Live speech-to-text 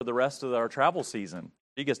for the rest of our travel season.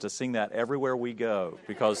 She gets to sing that everywhere we go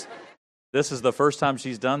because this is the first time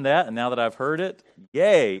she's done that, and now that I've heard it,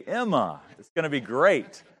 yay, Emma, it's going to be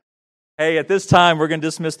great. Hey, at this time, we're going to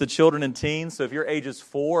dismiss the children and teens, so if you're ages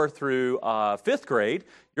 4 through 5th grade,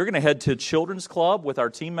 you're going to head to Children's Club with our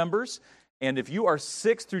team members, and if you are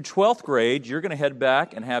 6th through 12th grade, you're going to head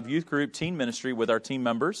back and have youth group teen ministry with our team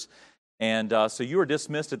members, and so you are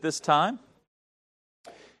dismissed at this time.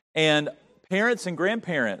 And parents and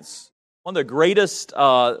grandparents, one of the greatest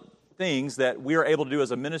things that we are able to do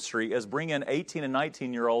as a ministry is bring in 18 and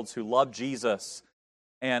 19-year-olds who love Jesus.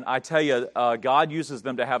 And I tell you, God uses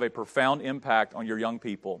them to have a profound impact on your young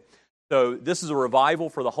people. So this is a revival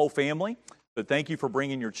for the whole family. So thank you for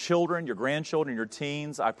bringing your children, your grandchildren, your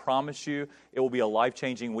teens. I promise you it will be a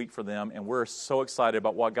life-changing week for them. And we're so excited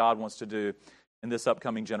about what God wants to do in this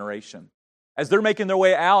upcoming generation. As they're making their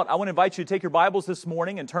way out, I want to invite you to take your Bibles this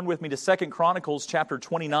morning and turn with me to 2 Chronicles chapter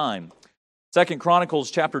 29. 2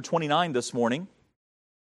 Chronicles chapter 29 this morning.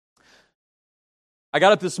 I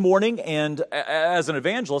got up this morning, and as an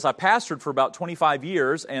evangelist, I pastored for about 25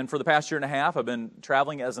 years, and for the past year and a half, I've been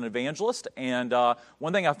traveling as an evangelist. And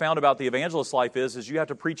one thing I found about the evangelist life is you have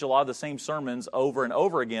to preach a lot of the same sermons over and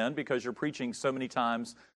over again because you're preaching so many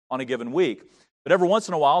times on a given week. But every once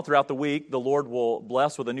in a while, throughout the week, the Lord will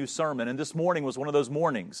bless with a new sermon. And this morning was one of those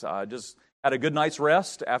mornings. I just had a good night's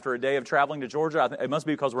rest after a day of traveling to Georgia. It must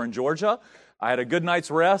be because we're in Georgia. I had a good night's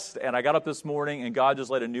rest, and I got up this morning, and God just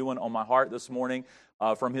laid a new one on my heart this morning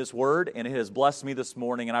from His Word, and it has blessed me this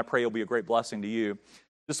morning, and I pray it'll be a great blessing to you.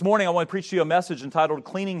 This morning, I want to preach to you a message entitled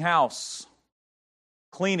Cleaning House.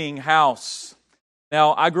 Cleaning House.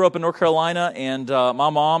 Now, I grew up in North Carolina, and my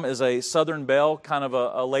mom is a Southern Belle kind of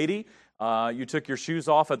a lady. You took your shoes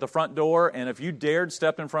off at the front door, and if you dared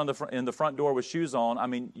step in the front door with shoes on, I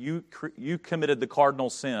mean, you committed the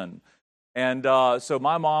cardinal sin. And so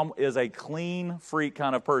my mom is a clean freak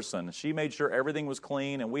kind of person. She made sure everything was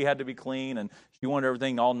clean, and we had to be clean, and she wanted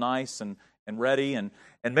everything all nice and ready, and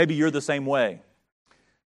maybe you're the same way.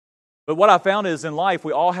 But what I found is in life,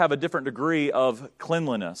 we all have a different degree of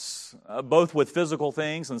cleanliness, both with physical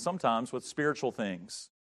things and sometimes with spiritual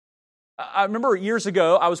things. I remember years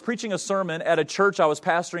ago, I was preaching a sermon at a church I was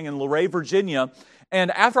pastoring in Luray, Virginia,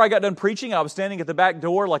 and after I got done preaching, I was standing at the back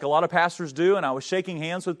door like a lot of pastors do, and I was shaking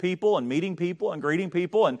hands with people and meeting people and greeting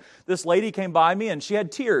people, and this lady came by me, and she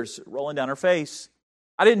had tears rolling down her face.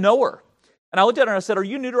 I didn't know her. And I looked at her and I said, "Are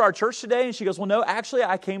you new to our church today?" And she goes, "Well, no, actually,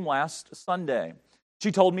 I came last Sunday."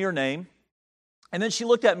 She told me her name, and then she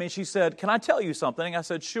looked at me and she said, "Can I tell you something?" I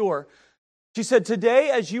said, "Sure." She said,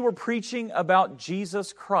 "Today, as you were preaching about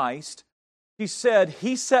Jesus Christ," she said,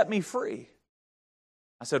 "He set me free."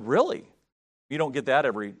 I said, "Really? You don't get that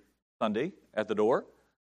every Sunday at the door?"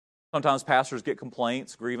 Sometimes pastors get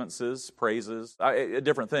complaints, grievances, praises,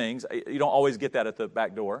 different things. You don't always get that at the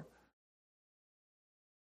back door.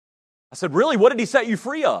 I said, "Really? What did He set you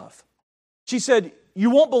free of?" She said, "You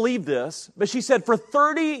won't believe this," but she said, "For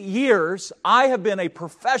 30 years, I have been a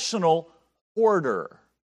professional hoarder."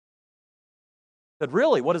 I said,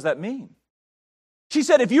 "Really? What does that mean?" She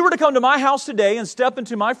said, "If you were to come to my house today and step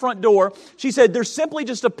into my front door," she said, "there's simply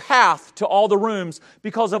just a path to all the rooms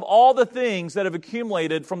because of all the things that have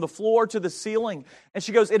accumulated from the floor to the ceiling." And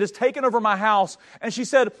she goes, "It has taken over my house." And she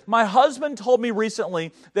said, "My husband told me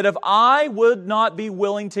recently that if I would not be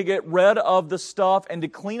willing to get rid of the stuff and to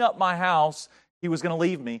clean up my house, he was going to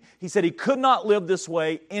leave me." He said he could not live this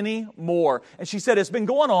way anymore. And she said, "It's been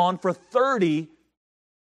going on for 30 years."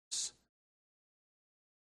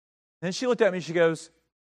 Then she looked at me and she goes,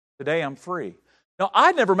 "Today I'm free." Now,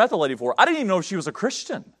 I'd never met the lady before. I didn't even know if she was a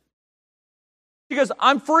Christian. She goes,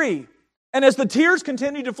 "I'm free." And as the tears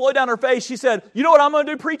continued to flow down her face, she said, "You know what I'm going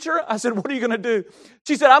to do, preacher?" I said, "What are you going to do?"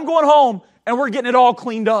 She said, "I'm going home and we're getting it all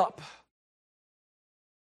cleaned up."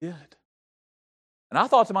 I did. And I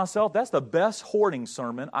thought to myself, that's the best hoarding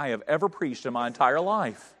sermon I have ever preached in my entire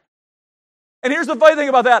life. And here's the funny thing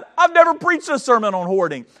about that. I've never preached a sermon on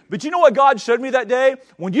hoarding. But you know what God showed me that day?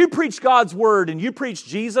 When you preach God's Word and you preach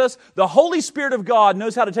Jesus, the Holy Spirit of God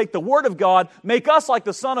knows how to take the Word of God, make us like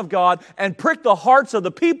the Son of God, and prick the hearts of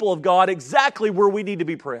the people of God exactly where we need to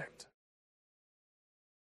be pricked.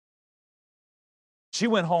 She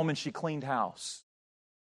went home and she cleaned house.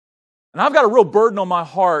 And I've got a real burden on my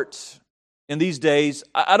heart in these days.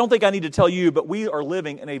 I don't think I need to tell you, but we are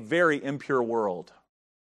living in a very impure world.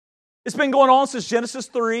 It's been going on since Genesis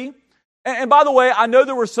 3. And by the way, I know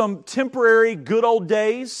there were some temporary good old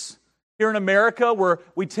days here in America where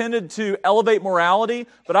we tended to elevate morality.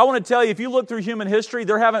 But I want to tell you, if you look through human history,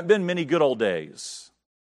 there haven't been many good old days.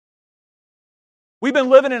 We've been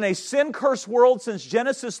living in a sin-cursed world since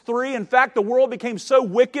Genesis 3. In fact, the world became so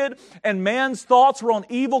wicked and man's thoughts were on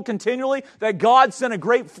evil continually that God sent a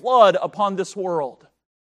great flood upon this world.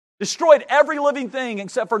 Destroyed every living thing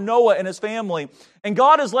except for Noah and his family. And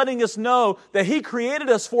God is letting us know that He created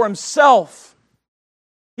us for Himself.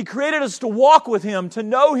 He created us to walk with Him, to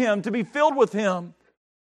know Him, to be filled with Him,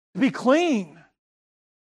 to be clean.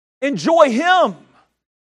 Enjoy Him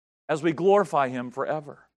as we glorify Him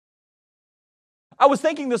forever. I was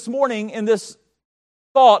thinking this morning in this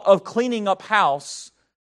thought of cleaning up house.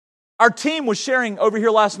 Our team was sharing over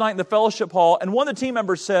here last night in the fellowship hall, and one of the team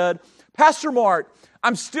members said, Pastor Mark,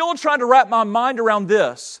 I'm still trying to wrap my mind around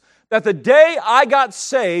this, that the day I got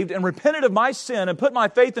saved and repented of my sin and put my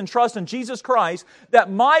faith and trust in Jesus Christ,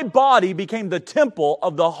 that my body became the temple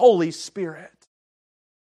of the Holy Spirit.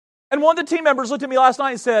 And one of the team members looked at me last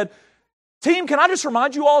night and said, Team, can I just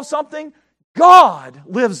remind you all of something? God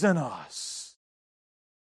lives in us.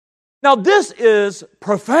 Now this is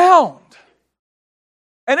profound.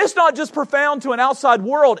 And it's not just profound to an outside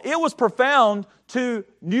world. It was profound to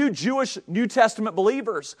Jewish New Testament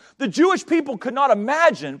believers. The Jewish people could not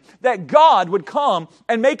imagine that God would come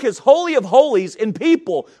and make His Holy of Holies in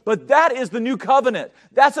people. But that is the new covenant.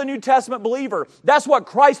 That's a New Testament believer. That's what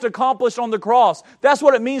Christ accomplished on the cross. That's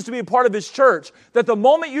what it means to be a part of His church. That the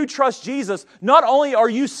moment you trust Jesus, not only are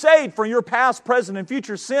you saved from your past, present, and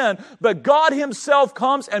future sin, but God Himself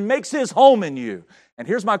comes and makes His home in you. And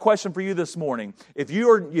here's my question for you this morning. If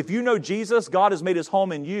you know Jesus, God has made His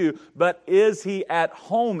home in you, but is He at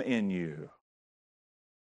home in you?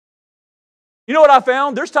 You know what I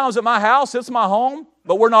found? There's times at my house, it's my home,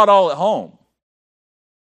 but we're not all at home.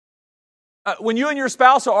 When you and your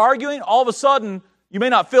spouse are arguing, all of a sudden, you may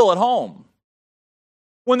not feel at home.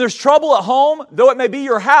 When there's trouble at home, though it may be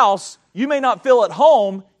your house, you may not feel at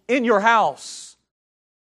home in your house.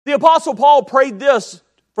 The Apostle Paul prayed this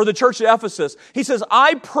for the church at Ephesus. He says,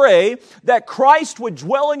 I pray that Christ would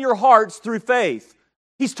dwell in your hearts through faith.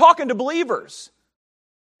 He's talking to believers.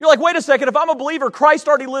 You're like, wait a second, if I'm a believer, Christ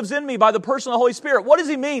already lives in me by the person of the Holy Spirit. What does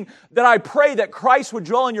He mean that I pray that Christ would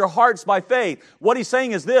dwell in your hearts by faith? What He's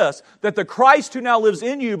saying is this, that the Christ who now lives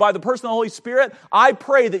in you by the person of the Holy Spirit, I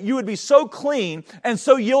pray that you would be so clean and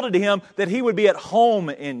so yielded to Him that He would be at home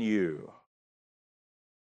in you.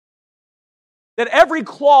 That every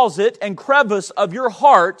closet and crevice of your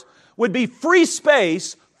heart would be free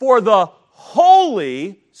space for the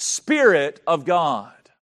Holy Spirit of God.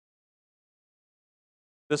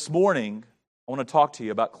 This morning, I want to talk to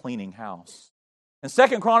you about cleaning house. In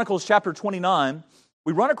 2 Chronicles chapter 29,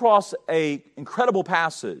 we run across an incredible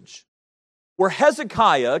passage where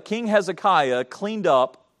King Hezekiah, cleaned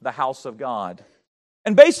up the house of God.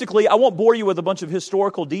 And basically, I won't bore you with a bunch of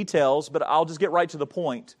historical details, but I'll just get right to the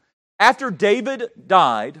point. After David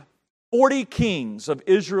died, 40 kings of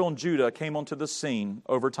Israel and Judah came onto the scene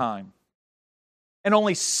over time. And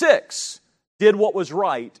only 6 did what was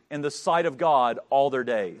right in the sight of God all their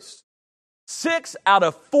days. 6 out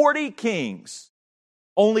of 40 kings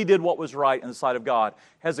only did what was right in the sight of God.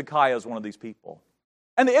 Hezekiah is one of these people.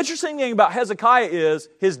 And the interesting thing about Hezekiah is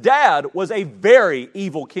his dad was a very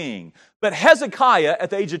evil king. But Hezekiah, at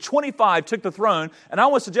the age of 25, took the throne. And I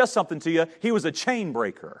want to suggest something to you. He was a chain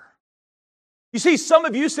breaker. You see, some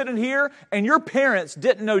of you sitting here and your parents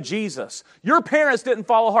didn't know Jesus. Your parents didn't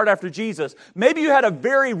follow hard after Jesus. Maybe you had a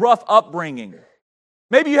very rough upbringing.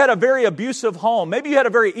 Maybe you had a very abusive home. Maybe you had a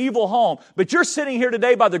very evil home. But you're sitting here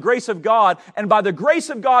today by the grace of God. And by the grace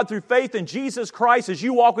of God through faith in Jesus Christ, as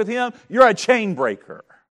you walk with Him, you're a chain breaker.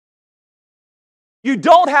 You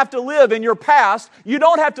don't have to live in your past. You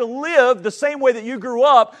don't have to live the same way that you grew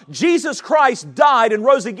up. Jesus Christ died and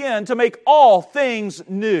rose again to make all things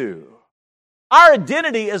new. Our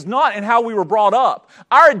identity is not in how we were brought up.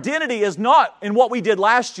 Our identity is not in what we did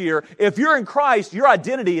last year. If you're in Christ, your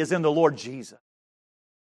identity is in the Lord Jesus.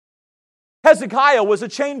 Hezekiah was a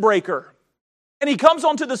chain breaker. And he comes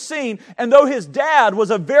onto the scene, and though his dad was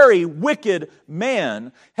a very wicked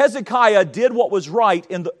man, Hezekiah did what was right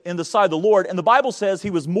in the sight of the Lord. And the Bible says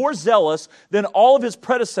he was more zealous than all of his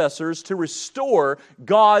predecessors to restore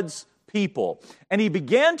God's people. And he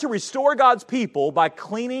began to restore God's people by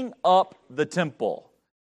cleaning up the temple.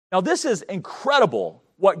 Now this is incredible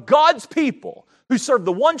what God's people who serve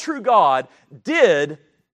the one true God did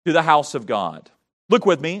to the house of God. Look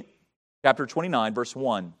with me, chapter 29, verse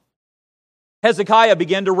 1. Hezekiah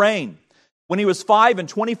began to reign when he was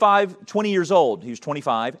 20 years old. He was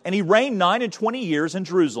 25, and he reigned 29 years in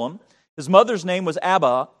Jerusalem. His mother's name was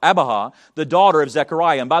Abijah, the daughter of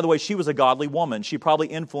Zechariah. And by the way, she was a godly woman. She probably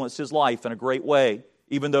influenced his life in a great way,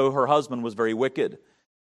 even though her husband was very wicked.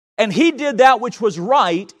 And he did that which was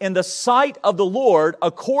right in the sight of the Lord,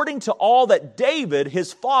 according to all that David,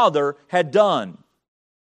 his father, had done.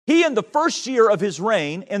 He, in the first year of his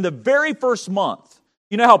reign, in the very first month,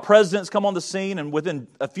 you know how presidents come on the scene and within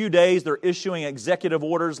a few days they're issuing executive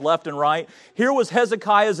orders left and right? Here was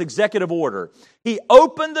Hezekiah's executive order. He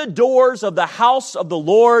opened the doors of the house of the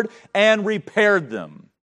Lord and repaired them.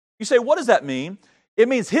 You say, what does that mean? It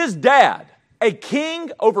means his dad, a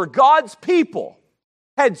king over God's people,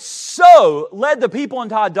 had so led the people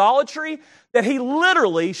into idolatry that he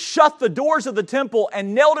literally shut the doors of the temple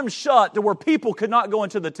and nailed them shut to where people could not go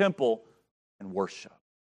into the temple and worship.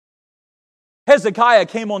 Hezekiah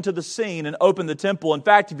came onto the scene and opened the temple. In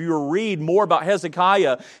fact, if you read more about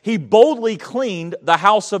Hezekiah, he boldly cleaned the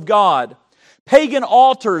house of God. Pagan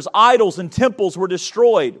altars, idols, and temples were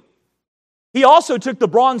destroyed. He also took the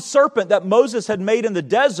bronze serpent that Moses had made in the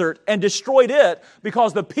desert and destroyed it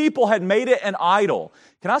because the people had made it an idol.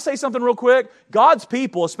 Can I say something real quick? God's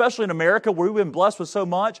people, especially in America where we've been blessed with so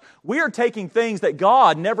much, we are taking things that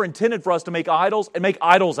God never intended for us to make idols and make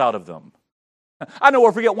idols out of them. I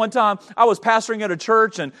never forget one time I was pastoring at a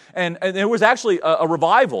church and there was actually a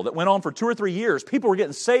revival that went on for 2 or 3 years. People were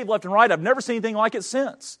getting saved left and right. I've never seen anything like it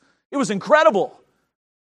since. It was incredible.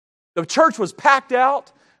 The church was packed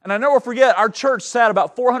out. And I never forget, our church sat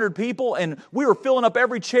about 400 people, and we were filling up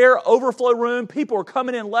every chair, overflow room. People were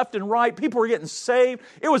coming in left and right. People were getting saved.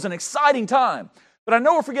 It was an exciting time. But I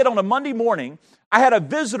never forget, on a Monday morning, I had a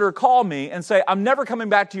visitor call me and say, I'm never coming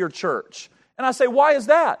back to your church. And I say, why is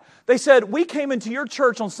that? They said, we came into your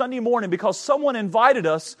church on Sunday morning because someone invited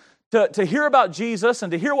us to hear about Jesus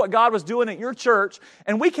and to hear what God was doing at your church.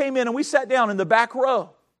 And we came in and we sat down in the back row.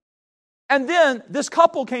 And then this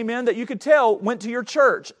couple came in that you could tell went to your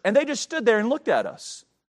church. And they just stood there and looked at us.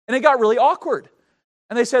 And it got really awkward.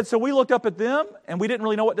 And they said, so we looked up at them and we didn't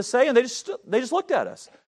really know what to say. And they just looked at us.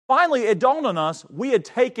 Finally, it dawned on us, we had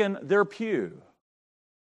taken their pew.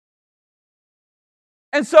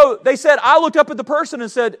 And so they said, I looked up at the person and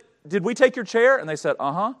said, did we take your chair? And they said,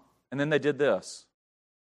 uh-huh. And then they did this.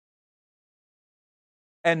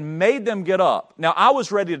 And made them get up. Now, I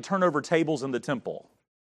was ready to turn over tables in the temple.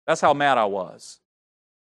 That's how mad I was.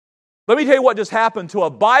 Let me tell you what just happened to a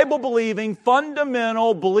Bible-believing,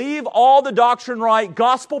 fundamental, believe all the doctrine right,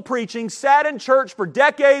 gospel preaching, sat in church for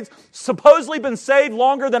decades, supposedly been saved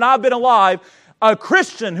longer than I've been alive. A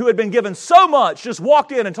Christian who had been given so much just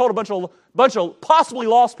walked in and told a bunch of possibly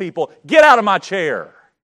lost people, get out of my chair.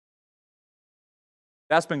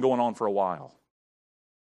 That's been going on for a while.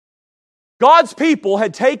 God's people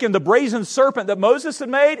had taken the brazen serpent that Moses had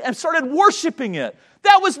made and started worshiping it.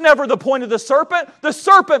 That was never the point of the serpent. The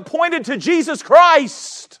serpent pointed to Jesus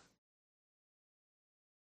Christ.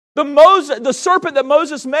 The serpent that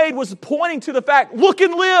Moses made was pointing to the fact, look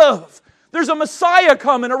and live. There's a Messiah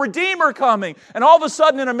coming, a Redeemer coming. And all of a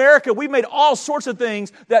sudden in America, we've made all sorts of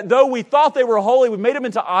things that though we thought they were holy, we made them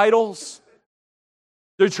into idols.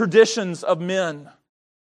 They're traditions of men.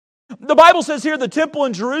 The Bible says here the temple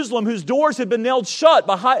in Jerusalem, whose doors had been nailed shut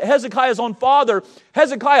by Hezekiah's own father,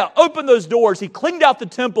 Hezekiah opened those doors. He cleaned out the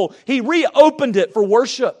temple. He reopened it for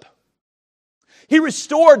worship. He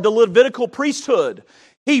restored the Levitical priesthood.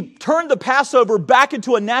 He turned the Passover back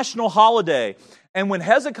into a national holiday. And when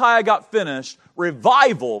Hezekiah got finished,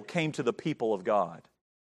 revival came to the people of God.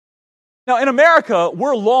 Now, in America,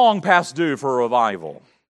 we're long past due for a revival.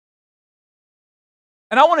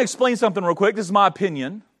 And I want to explain something real quick. This is my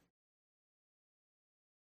opinion.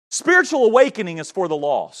 Spiritual awakening is for the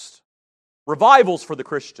lost. Revival is for the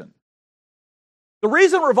Christian. The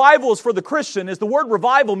reason revival is for the Christian is the word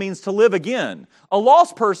revival means to live again. A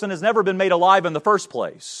lost person has never been made alive in the first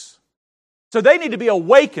place. So they need to be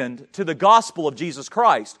awakened to the gospel of Jesus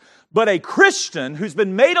Christ. But a Christian who's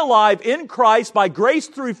been made alive in Christ by grace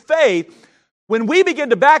through faith, when we begin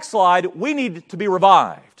to backslide, we need to be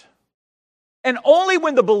revived. And only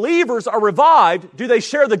when the believers are revived do they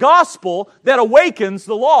share the gospel that awakens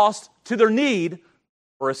the lost to their need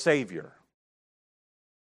for a Savior.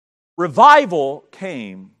 Revival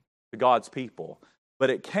came to God's people,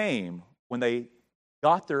 but it came when they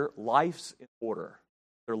got their lives in order,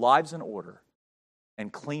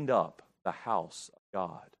 and cleaned up the house of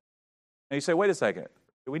God. Now you say, wait a second,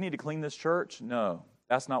 do we need to clean this church? No,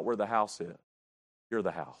 that's not where the house is. You're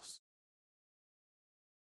the house.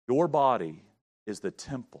 Your body is the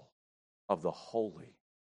temple of the holy.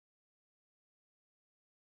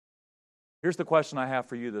 Here's the question I have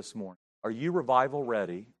for you this morning. Are you revival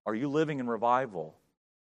ready? Are you living in revival?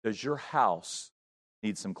 Does your house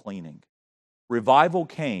need some cleaning? Revival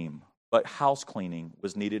came, but house cleaning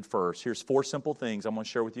was needed first. Here's 4 simple things I'm going to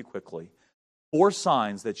share with you quickly. 4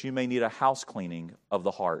 signs that you may need a house cleaning of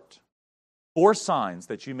the heart. 4 signs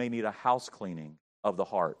that you may need a house cleaning of the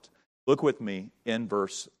heart. Look with me in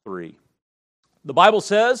verse 3. The Bible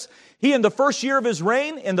says, he in the first year of his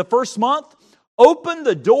reign, in the first month, opened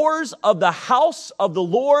the doors of the house of the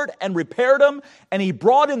Lord and repaired them, and he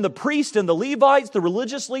brought in the priests and the Levites, the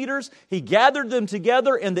religious leaders. He gathered them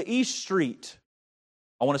together in the east street.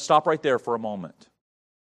 I want to stop right there for a moment.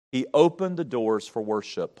 He opened the doors for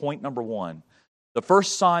worship. Point number 1. The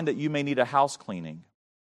first sign that you may need a house cleaning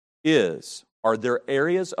is, are there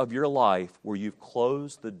areas of your life where you've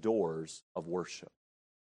closed the doors of worship?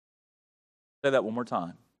 Say that one more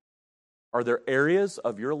time. Are there areas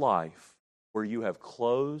of your life where you have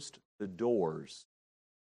closed the doors?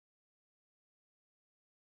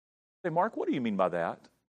 Say, Mark, what do you mean by that?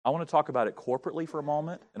 I want to talk about it corporately for a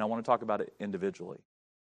moment, and I want to talk about it individually.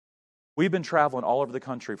 We've been traveling all over the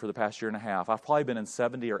country for the past year and a half. I've probably been in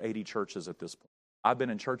 70 or 80 churches at this point. I've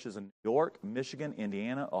been in churches in New York, Michigan,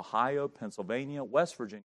 Indiana, Ohio, Pennsylvania, West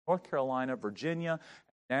Virginia, North Carolina, Virginia,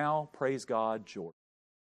 now, praise God, Georgia.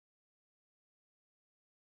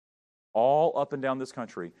 All up and down this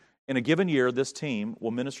country. In a given year, this team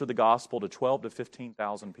will minister the gospel to 12 to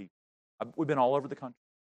 15,000 people. We've been all over the country.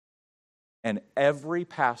 And every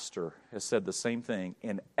pastor has said the same thing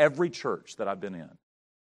in every church that I've been in.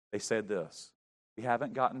 They said this: we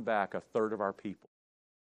haven't gotten back a third of our people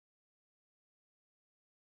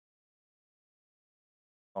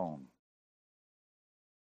home.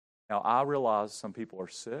 Now, I realize some people are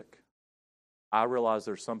sick. I realize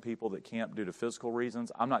there's some people that can't due to physical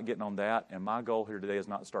reasons. I'm not getting on that, and my goal here today is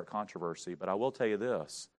not to start controversy, but I will tell you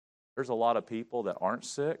this. There's a lot of people that aren't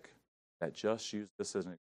sick that just use this as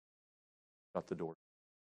an excuse to shut the door.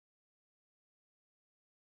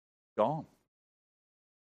 Gone.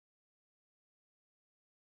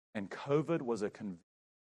 And COVID was a convincing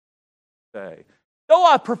day. Though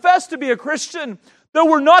I profess to be a Christian, though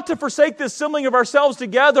we're not to forsake the assembling of ourselves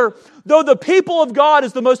together, though the people of God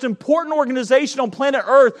is the most important organization on planet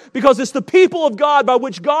Earth because it's the people of God by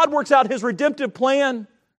which God works out His redemptive plan.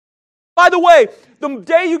 By the way, the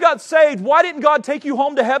day you got saved, why didn't God take you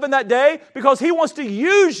home to heaven that day? Because He wants to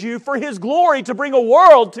use you for His glory to bring a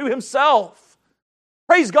world to Himself.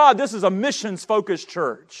 Praise God, this is a missions-focused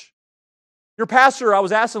church. Your pastor, I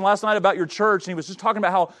was asking last night about your church, and he was just talking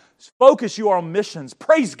about how focused you are on missions.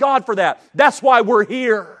 Praise God for that. That's why we're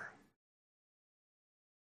here.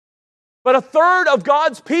 But a third of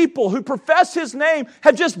God's people who profess His name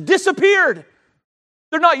have just disappeared.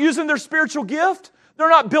 They're not using their spiritual gift. They're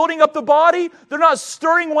not building up the body. They're not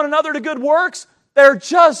stirring one another to good works. They're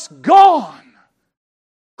just gone.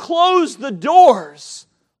 Close the doors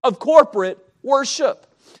of corporate worship.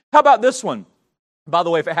 How about this one? By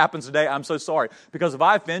the way, if it happens today, I'm so sorry. Because if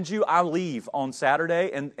I offend you, I leave on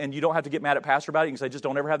Saturday, and you don't have to get mad at Pastor about it. You can say, just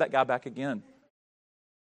don't ever have that guy back again.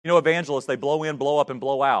 You know, evangelists, they blow in, blow up, and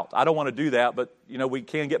blow out. I don't want to do that, but, you know, we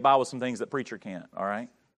can get by with some things that preacher can't, all right?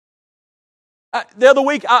 The other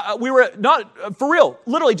week, we were, not for real,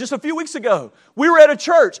 literally just a few weeks ago, we were at a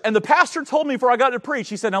church, and the pastor told me before I got to preach,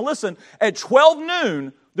 he said, now listen, at 12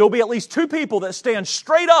 noon, there'll be at least 2 people that stand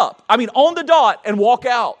straight up, on the dot, and walk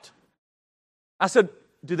out. I said,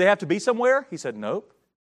 do they have to be somewhere? He said, nope.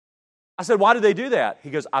 I said, why do they do that? He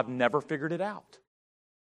goes, I've never figured it out.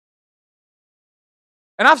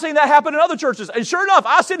 And I've seen that happen in other churches. And sure enough,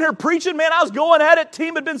 I was sitting here preaching, man, I was going at it,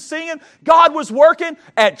 team had been singing, God was working.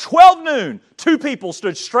 At 12 noon, 2 people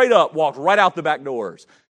stood straight up, walked right out the back doors.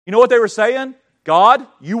 You know what they were saying? God,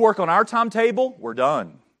 you work on our timetable, we're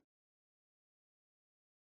done.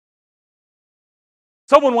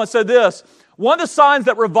 Someone once said this: one of the signs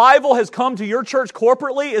that revival has come to your church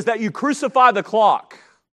corporately is that you crucify the clock.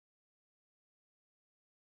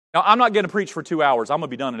 Now, I'm not going to preach for 2 hours. I'm going to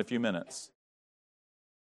be done in a few minutes.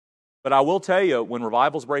 But I will tell you, when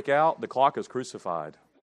revivals break out, the clock is crucified.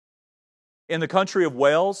 In the country of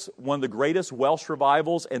Wales, one of the greatest Welsh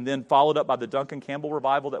revivals, and then followed up by the Duncan Campbell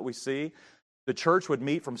revival that we see, the church would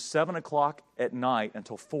meet from 7 o'clock at night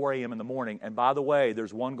until 4 a.m. in the morning. And by the way,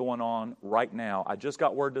 there's one going on right now. I just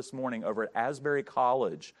got word this morning over at Asbury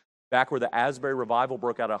College, back where the Asbury revival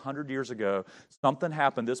broke out 100 years ago. Something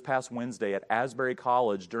happened this past Wednesday at Asbury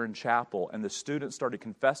College during chapel, and the students started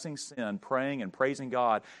confessing sin, praying and praising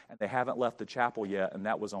God, and they haven't left the chapel yet, and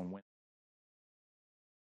that was on Wednesday.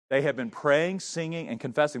 They have been praying, singing, and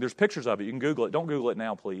confessing. There's pictures of it. You can Google it. Don't Google it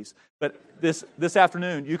now, please. But this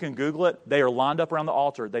afternoon, you can Google it. They are lined up around the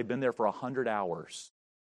altar. They've been there for 100 hours.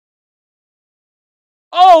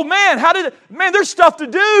 Oh, man, there's stuff to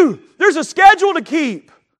do. There's a schedule to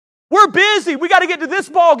keep. We're busy. We got to get to this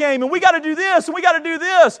ball game, and we got to do this, and we got to do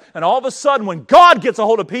this. And all of a sudden, when God gets a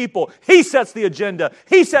hold of people, He sets the agenda.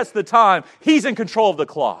 He sets the time. He's in control of the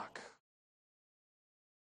clock.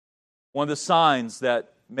 One of the signs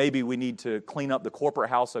that maybe we need to clean up the corporate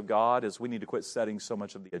house of God is we need to quit setting so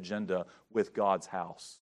much of the agenda with God's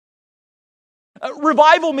house.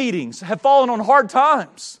 Revival meetings have fallen on hard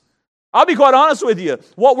times. I'll be quite honest with you.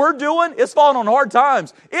 What we're doing is falling on hard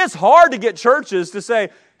times. It's hard to get churches to say,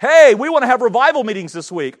 hey, we want to have revival meetings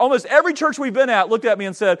this week. Almost every church we've been at looked at me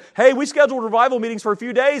and said, hey, we scheduled revival meetings for a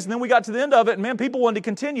few days, and then we got to the end of it, and man, people wanted to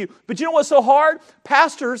continue. But you know what's so hard?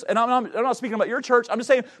 Pastors, and I'm not speaking about your church, I'm just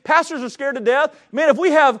saying pastors are scared to death. Man, if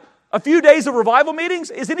we have a few days of revival meetings,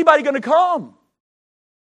 is anybody going to come?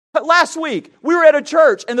 But last week, we were at a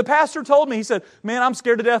church, and the pastor told me, he said, man, I'm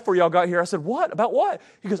scared to death for y'all got here. I said, what? About what?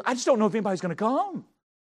 He goes, I just don't know if anybody's going to come.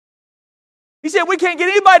 He said, we can't get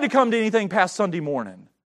anybody to come to anything past Sunday morning.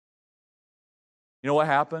 You know what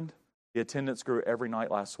happened? The attendance grew every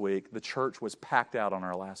night last week. The church was packed out on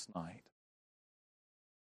our last night.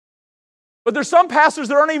 But there's some pastors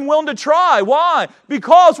that aren't even willing to try. Why?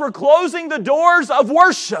 Because we're closing the doors of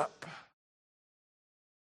worship.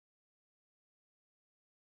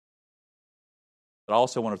 But I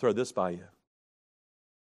also want to throw this by you.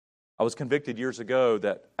 I was convicted years ago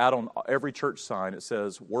that out on every church sign it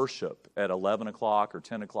says worship at 11 o'clock or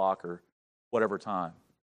 10 o'clock or whatever time.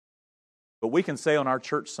 But we can say on our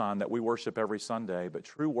church sign that we worship every Sunday, but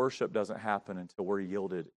true worship doesn't happen until we're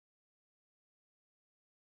yielded.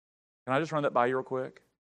 Can I just run that by you real quick?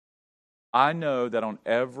 I know that on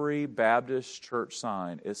every Baptist church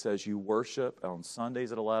sign, it says you worship on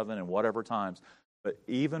Sundays at 11 and whatever times. But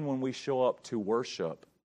even when we show up to worship,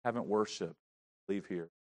 haven't worshiped, leave here,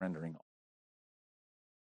 rendering all.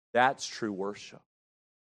 That's true worship.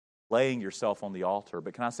 Laying yourself on the altar.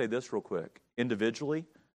 But can I say this real quick? Individually,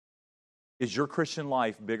 is your Christian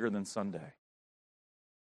life bigger than Sunday?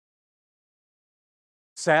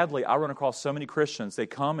 Sadly, I run across so many Christians, they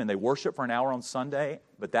come and they worship for an hour on Sunday,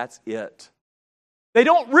 but that's it. They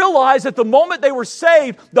don't realize that the moment they were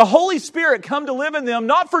saved, the Holy Spirit come to live in them,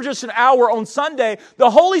 not for just an hour on Sunday. The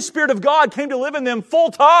Holy Spirit of God came to live in them full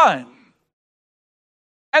time.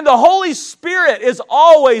 And the Holy Spirit is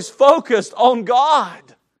always focused on God.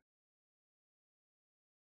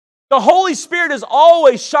 The Holy Spirit is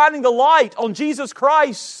always shining the light on Jesus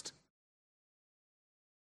Christ.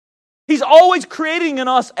 He's always creating in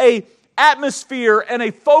us an atmosphere and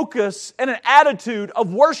a focus and an attitude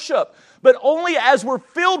of worship. But only as we're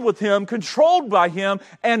filled with Him, controlled by Him,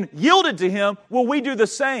 and yielded to Him, will we do the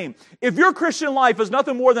same. If your Christian life is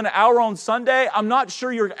nothing more than an hour on Sunday, I'm not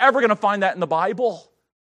sure you're ever going to find that in the Bible.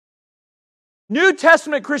 New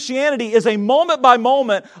Testament Christianity is a moment by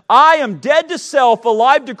moment, I am dead to self,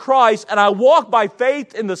 alive to Christ, and I walk by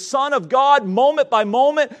faith in the Son of God moment by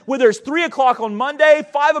moment, whether it's 3 o'clock on Monday,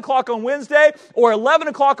 5 o'clock on Wednesday, or 11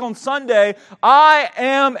 o'clock on Sunday. I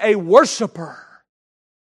am a worshiper.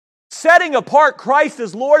 Setting apart Christ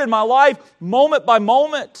as Lord in my life moment by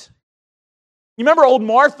moment. You remember old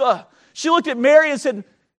Martha? She looked at Mary and said,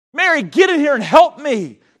 Mary, get in here and help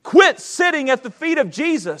me. Quit sitting at the feet of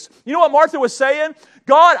Jesus. You know what Martha was saying?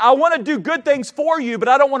 God, I want to do good things for you, but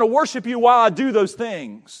I don't want to worship you while I do those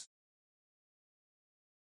things.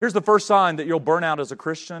 Here's the first sign that you'll burn out as a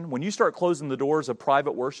Christian. When you start closing the doors of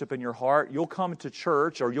private worship in your heart, you'll come to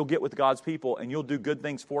church or you'll get with God's people and you'll do good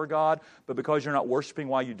things for God, but because you're not worshiping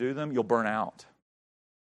while you do them, you'll burn out.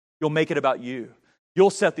 You'll make it about you. You'll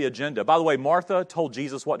set the agenda. By the way, Martha told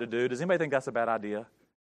Jesus what to do. Does anybody think that's a bad idea?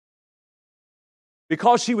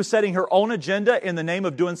 Because she was setting her own agenda in the name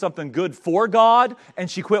of doing something good for God, and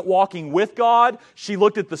she quit walking with God, she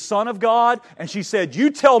looked at the Son of God, and she said, you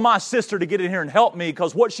tell my sister to get in here and help me,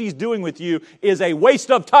 because what she's doing with you is a waste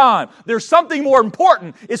of time. There's something more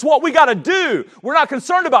important. It's what we got to do. We're not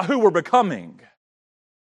concerned about who we're becoming.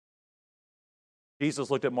 Jesus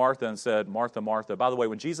looked at Martha and said, Martha, Martha. By the way,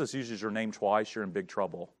 when Jesus uses your name twice, you're in big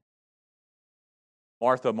trouble.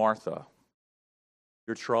 Martha, Martha.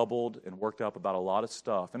 You're troubled and worked up about a lot of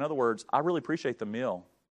stuff. In other words, I really appreciate the meal.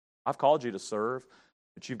 I've called you to serve,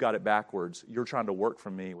 but you've got it backwards. You're trying to work for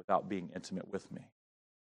me without being intimate with me.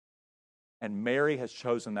 And Mary has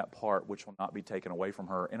chosen that part which will not be taken away from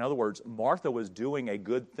her. In other words, Martha was doing a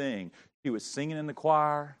good thing. She was singing in the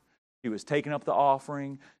choir. She was taking up the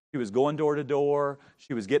offering. She was going door to door.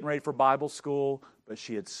 She was getting ready for Bible school, but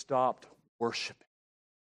she had stopped worshiping.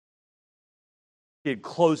 He had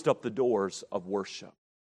closed up the doors of worship.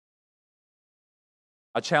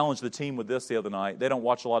 I challenged the team with this the other night. They don't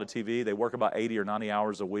watch a lot of TV. They work about 80 or 90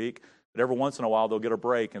 hours a week. But every once in a while, they'll get a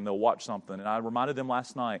break and they'll watch something. And I reminded them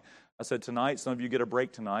last night. I said, tonight, some of you get a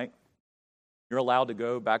break tonight. You're allowed to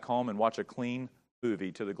go back home and watch a clean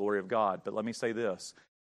movie to the glory of God. But let me say this.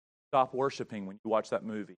 Stop worshiping when you watch that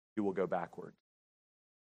movie. You will go backward.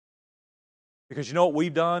 Because you know what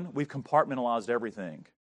we've done? We've compartmentalized everything.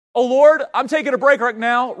 Oh, Lord, I'm taking a break right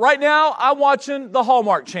now. Right now, I'm watching the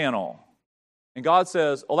Hallmark Channel. And God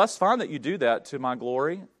says, oh, that's fine that you do that to my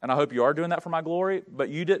glory, and I hope you are doing that for my glory, but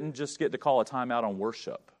you didn't just get to call a timeout on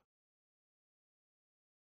worship.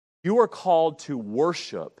 You are called to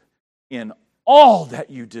worship in all that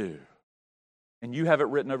you do. And you have it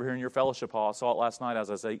written over here in your fellowship hall. I saw it last night as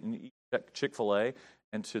I was eating Chick-fil-A.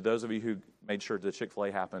 And to those of you who made sure the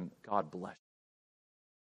Chick-fil-A happened, God bless you.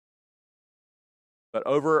 But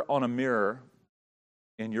over on a mirror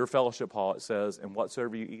in your fellowship hall, it says, and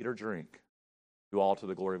whatsoever you eat or drink, do all to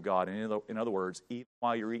the glory of God. And in other words, even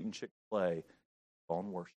while you're eating Chick-fil-A, go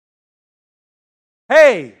and worship.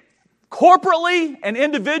 Hey, corporately and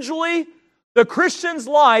individually, the Christian's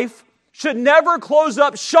life should never close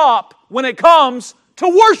up shop when it comes to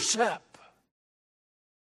worship.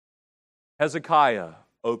 Hezekiah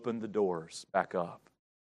opened the doors back up.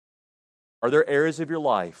 Are there areas of your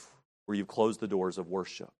life where you've closed the doors of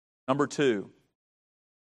worship? Number 2,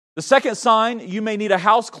 the second sign you may need a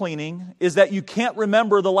house cleaning is that you can't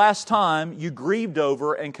remember the last time you grieved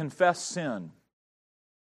over and confessed sin.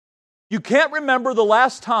 You can't remember the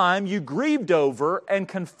last time you grieved over and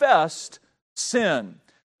confessed sin.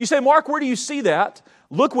 You say, Mark, where do you see that?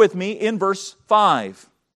 Look with me in verse 5.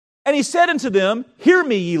 And he said unto them, hear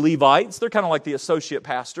me, ye Levites. They're kind of like the associate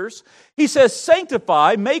pastors. He says,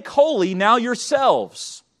 sanctify, make holy now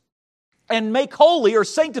yourselves. And make holy or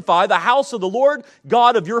sanctify the house of the Lord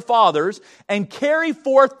God of your fathers, and carry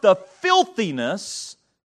forth the filthiness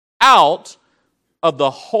out of the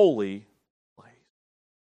holy place.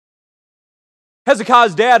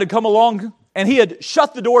 Hezekiah's dad had come along and he had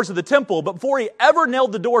shut the doors of the temple, but before he ever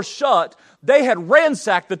nailed the door shut, they had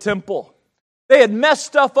ransacked the temple. They had messed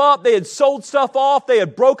stuff up, they had sold stuff off, they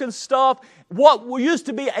had broken stuff. What used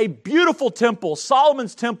to be a beautiful temple,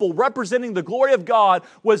 Solomon's temple representing the glory of God,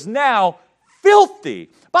 was now filthy.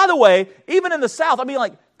 By the way, even in the South,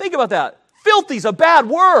 think about that. Filthy's a bad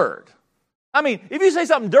word. If you say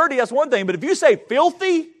something dirty, that's one thing, but if you say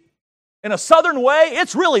filthy in a Southern way,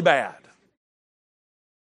 it's really bad.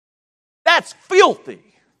 That's filthy.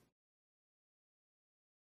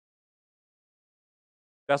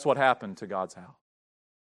 That's what happened to God's house.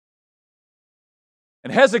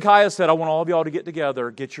 And Hezekiah said, I want all of y'all to get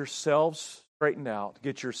together, get yourselves straightened out,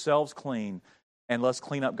 get yourselves clean, and let's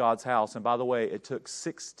clean up God's house. And by the way, it took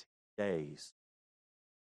 16 days.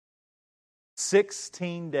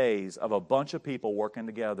 16 days of a bunch of people working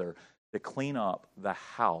together to clean up the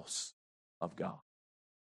house of God.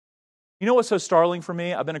 You know what's so startling for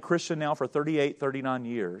me? I've been a Christian now for 38, 39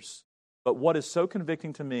 years. But what is so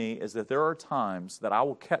convicting to me is that there are times that I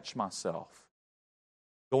will catch myself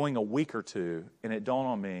going a week or two, and it dawned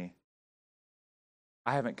on me,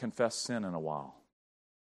 I haven't confessed sin in a while.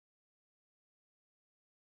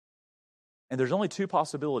 And there's only 2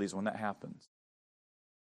 possibilities when that happens.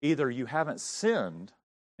 Either you haven't sinned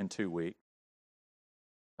in 2 weeks.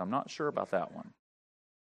 I'm not sure about that one.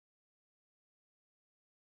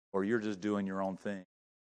 Or you're just doing your own thing.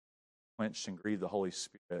 Quenched and grieved the Holy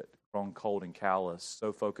Spirit, grown cold and callous,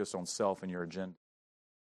 so focused on self and your agenda.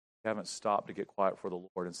 You haven't stopped to get quiet for the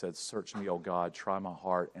Lord and said, search me, O God, try my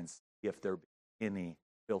heart, and see if there be any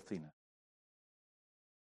filthiness.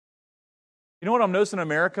 You know what I'm noticing in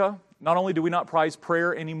America? Not only do we not prize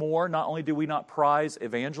prayer anymore, not only do we not prize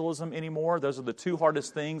evangelism anymore, those are the 2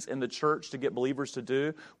 hardest things in the church to get believers to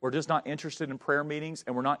do. We're just not interested in prayer meetings,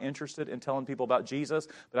 and we're not interested in telling people about Jesus.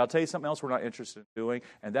 But I'll tell you something else we're not interested in doing,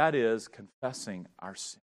 and that is confessing our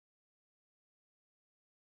sin.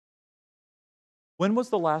 When was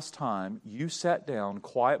the last time you sat down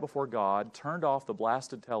quiet before God, turned off the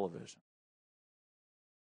blasted television,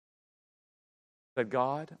 said,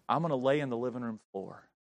 God, I'm going to lay in the living room floor.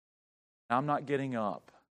 I'm not getting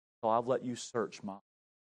up until I've let you search my life.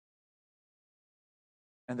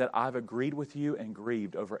 And that I've agreed with you and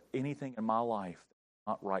grieved over anything in my life that's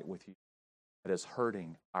not right with you, that is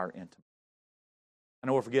hurting our intimacy. I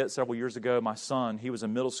never forget, several years ago, my son, he was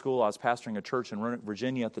in middle school. I was pastoring a church in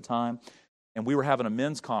Virginia at the time. And we were having a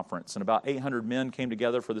men's conference, and about 800 men came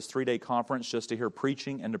together for this 3-day conference just to hear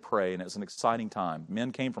preaching and to pray, and it was an exciting time.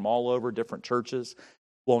 Men came from all over, different churches.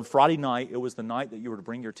 Well, on Friday night, it was the night that you were to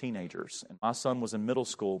bring your teenagers, and my son was in middle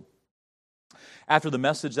school. After the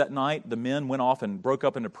message that night, the men went off and broke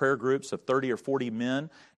up into prayer groups of 30 or 40 men,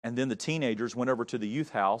 and then the teenagers went over to the youth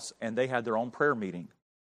house, and they had their own prayer meeting.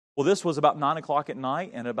 Well, this was about 9 o'clock at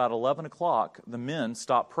night, and about 11 o'clock, the men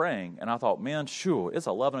stopped praying. And I thought, man, it's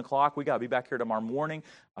 11 o'clock. We got to be back here tomorrow morning.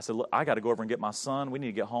 I said, look, I got to go over and get my son. We need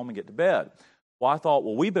to get home and get to bed. Well, I thought,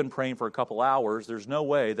 well, we've been praying for a couple hours. There's no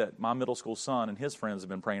way that my middle school son and his friends have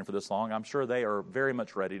been praying for this long. I'm sure they are very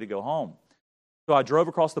much ready to go home. So I drove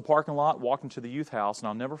across the parking lot, walked into the youth house, and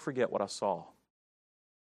I'll never forget what I saw.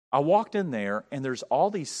 I walked in there, and there's all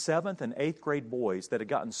these 7th and 8th grade boys that had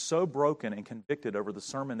gotten so broken and convicted over the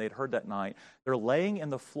sermon they'd heard that night. They're laying in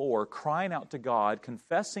the floor, crying out to God,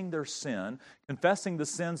 confessing their sin, confessing the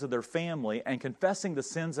sins of their family, and confessing the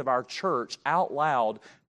sins of our church out loud,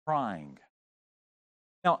 crying.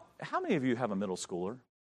 Now, how many of you have a middle schooler?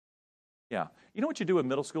 Yeah. You know what you do with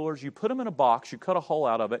middle schoolers? You put them in a box, you cut a hole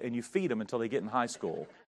out of it, and you feed them until they get in high school.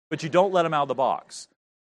 But you don't let them out of the box.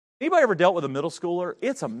 Anybody ever dealt with a middle schooler?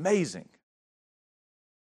 It's amazing.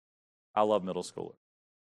 I love middle schoolers.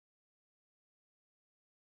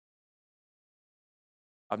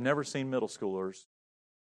 I've never seen middle schoolers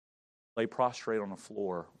lay prostrate on the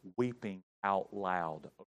floor, weeping out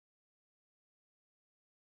loud.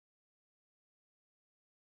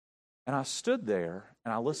 And I stood there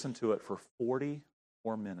and I listened to it for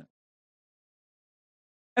 44 minutes.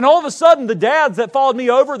 And all of a sudden, the dads that followed me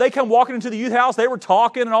over, they come walking into the youth house. They were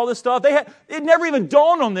talking and all this stuff. It never even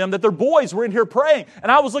dawned on them that their boys were in here praying. And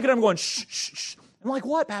I was looking at them going, shh, shh, shh. I'm like,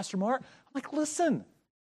 what, Pastor Mark? I'm like, listen.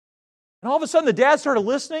 And all of a sudden, the dad started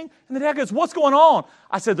listening. And the dad goes, what's going on?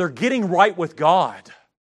 I said, they're getting right with God.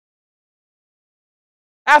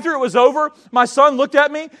 After it was over, my son looked at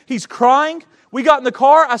me. He's crying. We got in the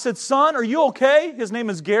car. I said, son, are you okay? His name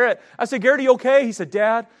is Garrett. I said, Garrett, are you okay? He said,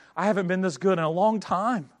 Dad, I haven't been this good in a long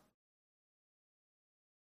time.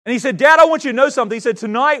 And he said, Dad, I want you to know something. He said,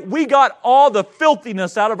 tonight we got all the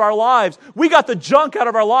filthiness out of our lives. We got the junk out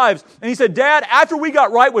of our lives. And he said, Dad, after we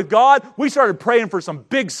got right with God, we started praying for some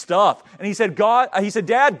big stuff. And he said,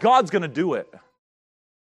 Dad, God's going to do it.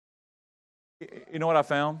 You know what I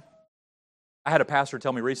found? I had a pastor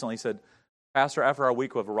tell me recently, he said, Pastor, after our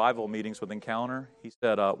week of arrival meetings with Encounter, he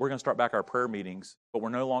said, we're going to start back our prayer meetings, but we're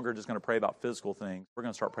no longer just going to pray about physical things. We're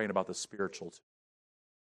going to start praying about the spiritual too.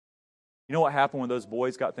 You know what happened when those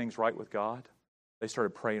boys got things right with God? They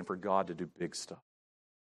started praying for God to do big stuff.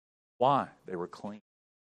 Why? They were clean.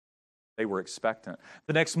 They were expectant.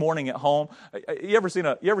 The next morning at home, you ever seen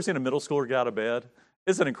a middle schooler get out of bed?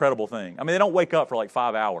 It's an incredible thing. I mean, they don't wake up for like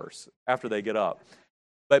 5 hours after they get up.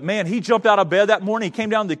 But man, he jumped out of bed that morning. He came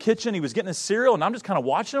down to the kitchen. He was getting his cereal, and I'm just kind of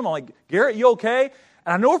watching him. I'm like, Garrett, you okay?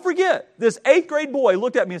 And I never forget, this 8th grade boy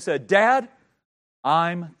looked at me and said, Dad,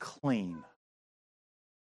 I'm clean.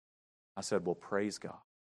 I said, well, praise God.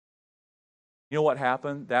 You know what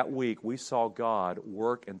happened? That week, we saw God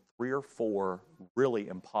work in 3 or 4 really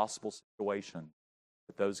impossible situations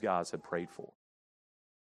that those guys had prayed for.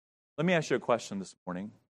 Let me ask you a question this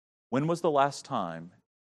morning. When was the last time you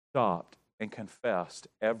stopped and confessed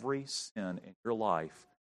every sin in your life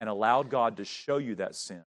and allowed God to show you that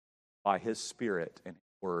sin by His Spirit and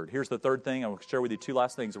His Word? Here's the third thing. I will share with you 2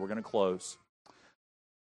 last things and we're going to close.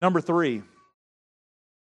 Number 3,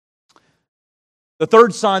 the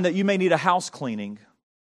third sign that you may need a house cleaning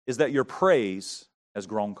is that your praise has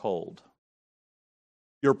grown cold.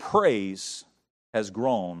 Your praise has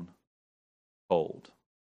grown cold.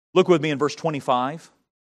 Look with me in verse 25.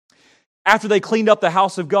 After they cleaned up the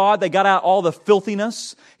house of God, they got out all the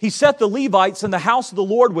filthiness. He set the Levites in the house of the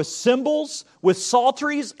Lord with cymbals, with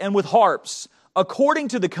psalteries, and with harps, according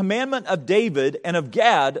to the commandment of David and of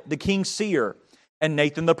Gad, the king's seer, and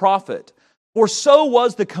Nathan the prophet. For so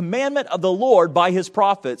was the commandment of the Lord by his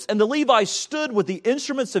prophets. And the Levites stood with the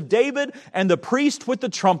instruments of David, and the priest with the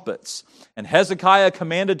trumpets. And Hezekiah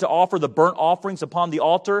commanded to offer the burnt offerings upon the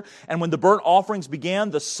altar. And when the burnt offerings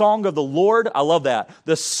began, the song of the Lord, I love that,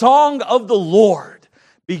 the song of the Lord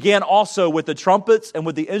began also with the trumpets and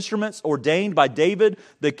with the instruments ordained by David,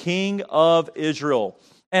 the king of Israel.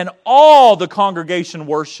 And all the congregation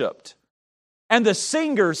worshiped. And the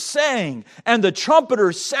singers sang, and the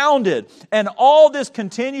trumpeters sounded, and all this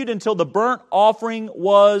continued until the burnt offering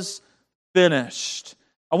was finished.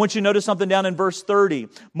 I want you to notice something down in verse 30.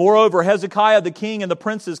 Moreover, Hezekiah the king and the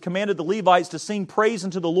princes commanded the Levites to sing praise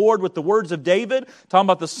unto the Lord with the words of David, talking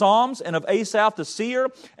about the Psalms, and of Asaph the seer,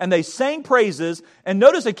 and they sang praises. And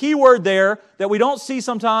notice a key word there that we don't see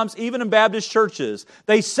sometimes even in Baptist churches.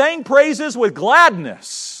 They sang praises with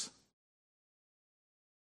gladness.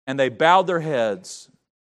 And they bowed their heads in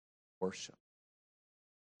worship.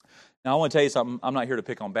 Now, I want to tell you something. I'm not here to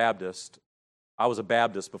pick on Baptists. I was a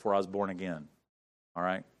Baptist before I was born again. All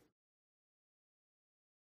right?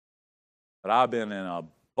 But I've been in a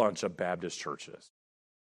bunch of Baptist churches.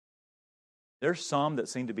 There's some that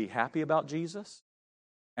seem to be happy about Jesus,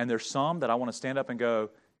 and there's some that I want to stand up and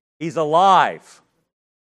go, He's alive.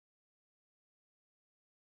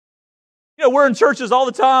 You know, we're in churches all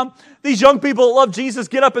the time. These young people that love Jesus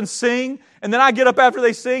get up and sing, and then I get up after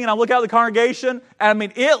they sing, and I look out at the congregation, and I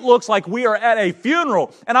mean, it looks like we are at a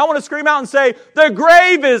funeral. And I want to scream out and say, the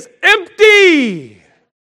grave is empty!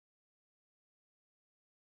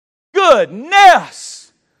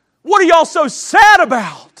 Goodness! What are y'all so sad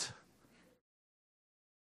about?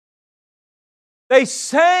 They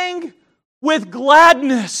sang with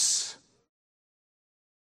gladness.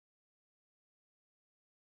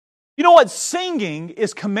 You know what? Singing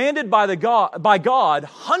is commanded by God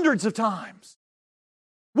hundreds of times.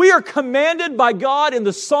 We are commanded by God in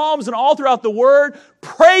the Psalms and all throughout the Word.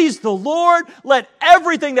 Praise the Lord. Let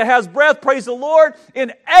everything that has breath praise the Lord.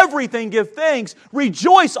 In everything give thanks.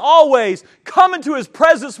 Rejoice always. Come into His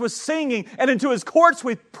presence with singing and into His courts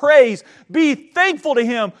with praise. Be thankful to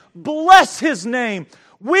Him. Bless His name.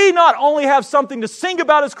 We not only have something to sing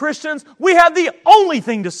about as Christians, we have the only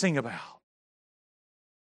thing to sing about.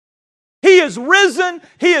 He is risen.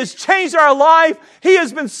 He has changed our life. He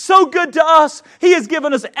has been so good to us. He has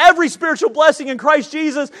given us every spiritual blessing in Christ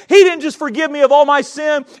Jesus. He didn't just forgive me of all my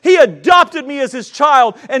sin. He adopted me as His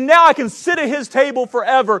child, and now I can sit at His table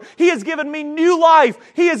forever. He has given me new life.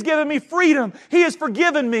 He has given me freedom. He has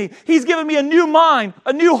forgiven me. He's given me a new mind,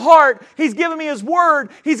 a new heart. He's given me His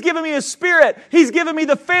Word. He's given me His Spirit. He's given me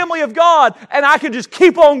the family of God, and I can just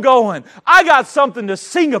keep on going. I got something to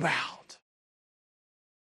sing about.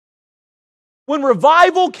 When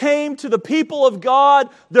revival came to the people of God,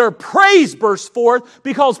 their praise burst forth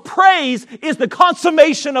because praise is the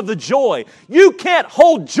consummation of the joy. You can't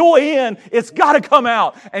hold joy in. It's got to come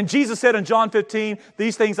out. And Jesus said in John 15,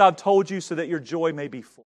 these things I've told you so that your joy may be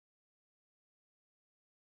full.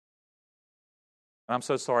 I'm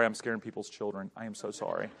so sorry I'm scaring people's children. I am so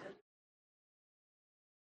sorry.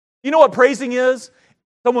 You know what praising is?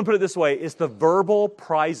 Someone put it this way. It's the verbal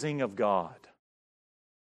prizing of God.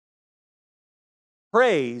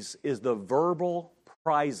 Praise is the verbal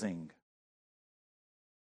prizing.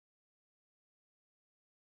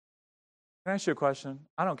 Can I ask you a question?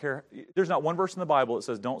 I don't care. There's not one verse in the Bible that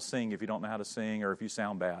says don't sing if you don't know how to sing or if you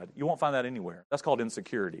sound bad. You won't find that anywhere. That's called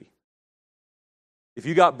insecurity. If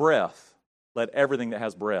you got breath, let everything that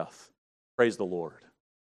has breath praise the Lord.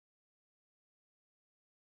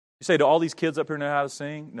 You say, do all these kids up here know how to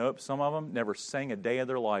sing? Nope, some of them never sang a day of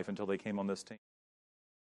their life until they came on this team.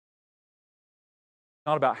 It's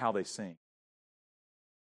not about how they sing.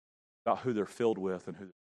 It's about who they're filled with and who.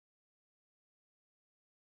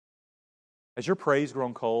 Has your praise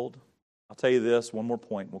grown cold? I'll tell you this, one more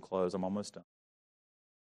point and we'll close. I'm almost done.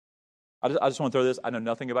 I just want to throw this. I know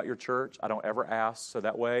nothing about your church. I don't ever ask. So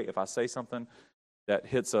that way, if I say something that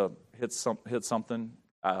hits something,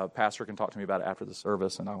 pastor can talk to me about it after the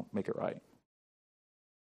service and I'll make it right.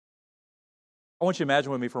 I want you to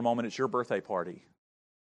imagine with me for a moment, it's your birthday party.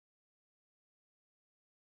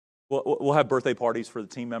 We'll have birthday parties for the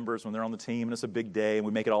team members when they're on the team, and it's a big day, and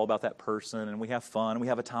we make it all about that person, and we have fun, and we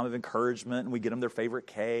have a time of encouragement, and we get them their favorite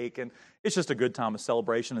cake, and it's just a good time of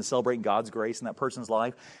celebration and celebrating God's grace in that person's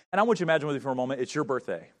life. And I want you to imagine with me for a moment, it's your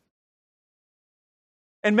birthday.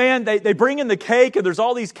 And man, they bring in the cake, and there's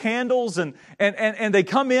all these candles, and they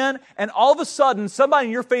come in, and all of a sudden, somebody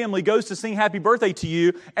in your family goes to sing happy birthday to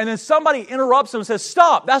you, and then somebody interrupts them and says,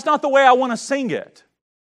 stop, that's not the way I want to sing it.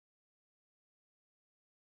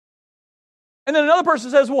 And then another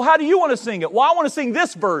person says, well, how do you want to sing it? Well, I want to sing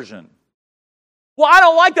this version. Well, I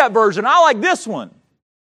don't like that version. I like this one.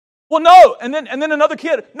 Well, no. And then another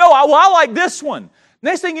kid, no, I like this one.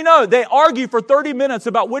 Next thing you know, they argue for 30 minutes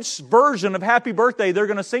about which version of Happy Birthday they're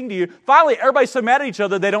going to sing to you. Finally, everybody's so mad at each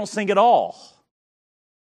other, they don't sing at all.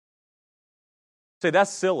 Say,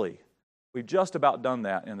 that's silly. We've just about done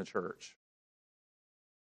that in the church.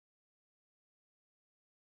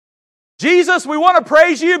 Jesus, we want to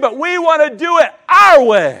praise you, but we want to do it our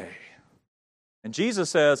way. And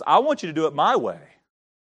Jesus says, I want you to do it my way.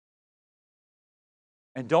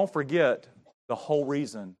 And don't forget the whole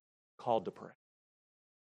reason called to pray.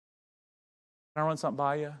 Can I run something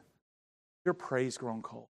by you? Your praise grown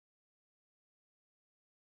cold.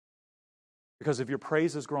 Because if your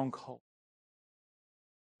praise has grown cold,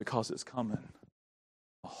 because it's coming,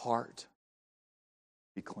 the heart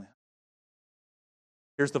be cleansed.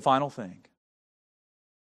 Here's the final thing.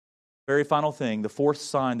 Very final thing. The fourth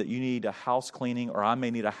sign that you need a house cleaning, or I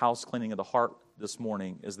may need a house cleaning of the heart this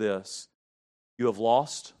morning, is this. You have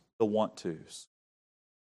lost the want-tos.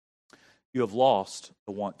 You have lost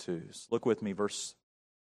the want-tos. Look with me, verse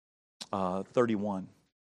 31.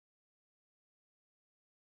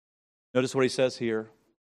 Notice what he says here.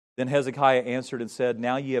 Then Hezekiah answered and said,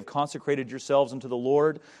 Now ye have consecrated yourselves unto the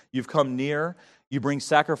Lord. You've come near. You bring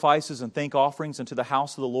sacrifices and thank offerings into the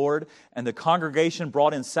house of the Lord. And the congregation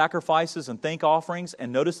brought in sacrifices and thank offerings.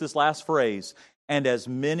 And notice this last phrase, and as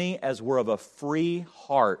many as were of a free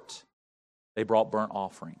heart, they brought burnt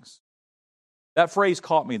offerings. That phrase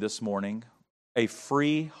caught me this morning, a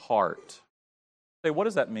free heart. Say, what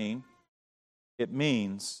does that mean? It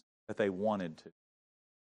means that they wanted to.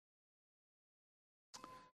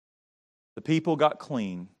 The people got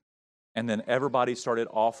clean, and then everybody started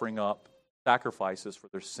offering up sacrifices for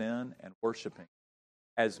their sin and worshiping.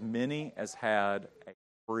 As many as had a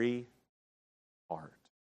free heart.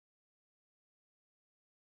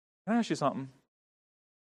 Can I ask you something?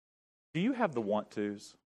 Do you have the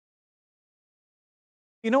want-tos?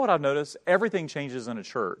 You know what I've noticed? Everything changes in a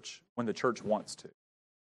church when the church wants to.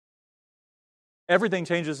 Everything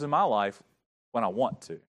changes in my life when I want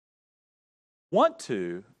to. Want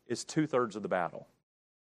to is 2/3 of the battle.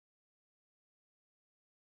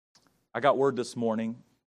 I got word this morning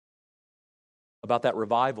about that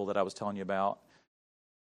revival that I was telling you about.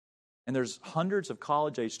 And there's hundreds of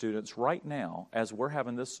college-age students right now, as we're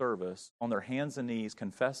having this service, on their hands and knees,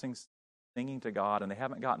 confessing, singing to God, and they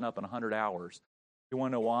haven't gotten up in 100 hours. You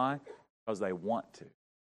want to know why? Because they want to.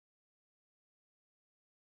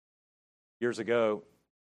 Years ago,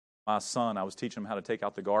 my son, I was teaching him how to take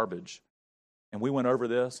out the garbage. And we went over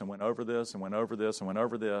this and went over this and went over this and went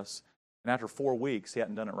over this. And after 4 weeks, he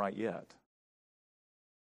hadn't done it right yet.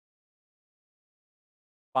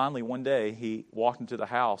 Finally, one day, he walked into the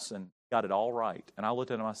house and got it all right. And I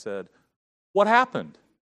looked at him and I said, what happened?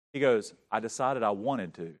 He goes, I decided I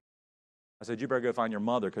wanted to. I said, you better go find your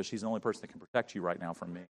mother because she's the only person that can protect you right now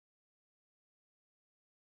from me.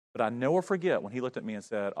 But I never forget when he looked at me and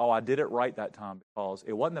said, oh, I did it right that time because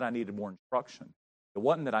it wasn't that I needed more instruction. It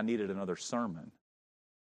wasn't that I needed another sermon.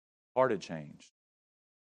 Heart had changed.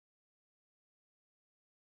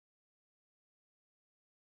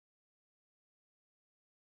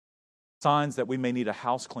 Signs that we may need a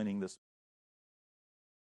house cleaning this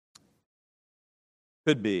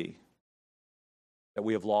could be that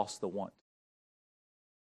we have lost the want.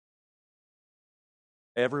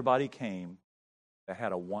 Everybody came that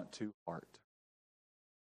had a want-to heart.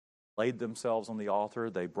 Laid themselves on the altar.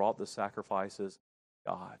 They brought the sacrifices.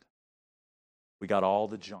 God. We got all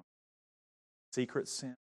the junk. Secret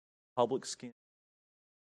sin, public sin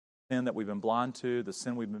that we've been blind to, the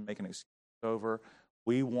sin we've been making excuses over.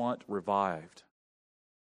 We want revived.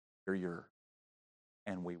 You're yours.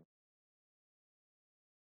 And we.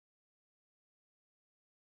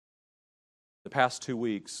 The past 2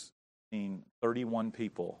 weeks, I've seen 31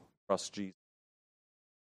 people trust Jesus.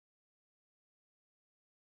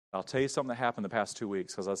 I'll tell you something that happened the past 2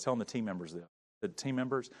 weeks because I was telling the team members this. The team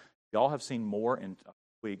members, y'all have seen more in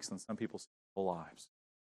weeks than some people's whole lives.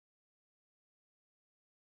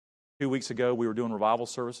 2 weeks ago, we were doing revival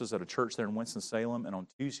services at a church there in Winston-Salem, and on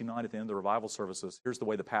Tuesday night at the end of the revival services, here's the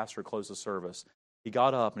way the pastor closed the service. He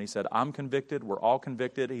got up and he said, I'm convicted, we're all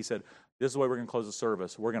convicted. He said, this is the way we're going to close the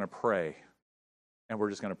service. We're going to pray. And we're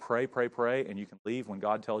just going to pray, and you can leave when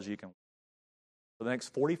God tells you can. For the next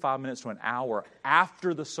 45 minutes to an hour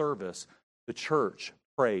after the service, the church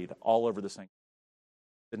prayed all over the sanctuary.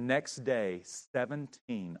 The next day,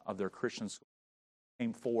 17 of their Christian schools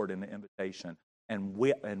came forward in the invitation and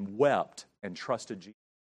wept and trusted Jesus.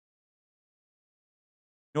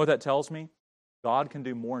 You know what that tells me? God can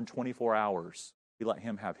do more in 24 hours if we let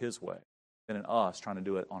Him have His way than in us trying to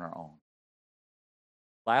do it on our own.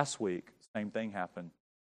 Last week, same thing happened.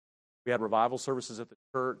 We had revival services at the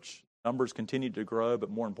church. Numbers continued to grow, but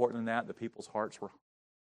more important than that, the people's hearts were.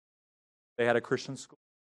 They had a Christian school.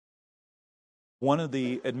 One of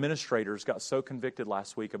the administrators got so convicted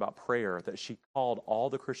last week about prayer that she called all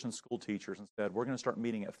the Christian school teachers and said, we're going to start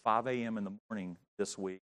meeting at 5 a.m. in the morning this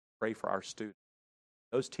week to pray for our students.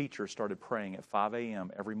 Those teachers started praying at 5 a.m.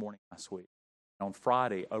 every morning last week. And on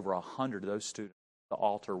Friday, over 100 of those students at the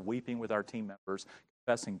altar weeping with our team members,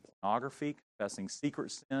 confessing pornography, confessing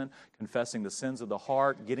secret sin, confessing the sins of the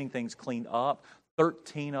heart, getting things cleaned up.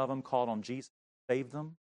 13 of them called on Jesus to save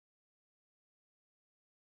them.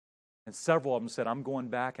 And several of them said, I'm going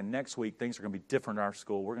back, and next week things are going to be different in our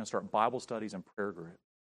school. We're going to start Bible studies and prayer groups.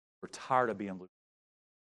 We're tired of being lukewarm.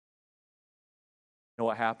 You know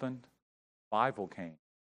what happened? Revival came.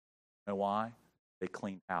 You know why? They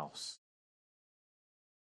cleaned house.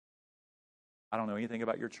 I don't know anything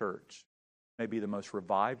about your church. It may be the most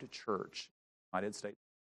revived church in the United States.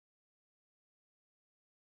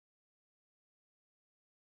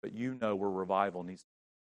 But you know where revival needs to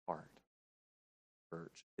be part.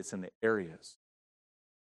 Church. It's in the areas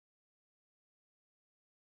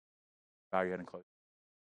Bow your head and close.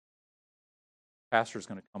 Pastor's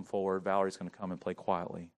going to come forward. Valerie's going to come and play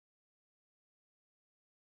quietly.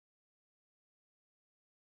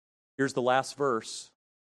 Here's the last verse.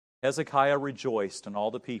 Hezekiah rejoiced in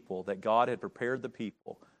all the people that God had prepared the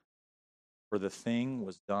people, for the thing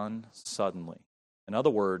was done suddenly. In other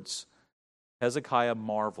words, Hezekiah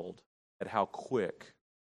marveled at how quick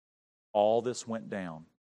all this went down.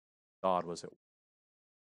 God was at work.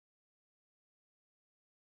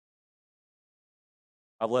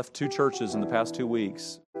 I've left 2 churches in the past 2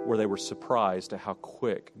 weeks where they were surprised at how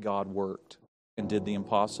quick God worked and did the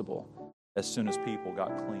impossible as soon as people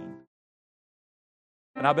got clean.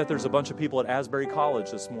 And I bet there's a bunch of people at Asbury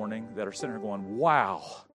College this morning that are sitting here going, wow,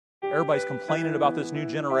 everybody's complaining about this new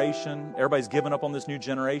generation. Everybody's giving up on this new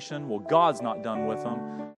generation. Well, God's not done with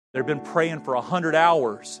them. They've been praying for 100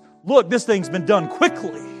 hours. Look, this thing's been done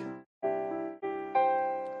quickly.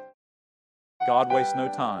 God wastes no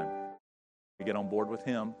time. We get on board with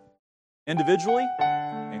Him individually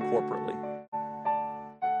and corporately.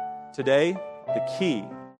 Today, the key,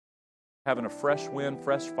 having a fresh wind,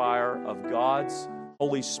 fresh fire of God's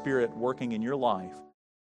Holy Spirit working in your life,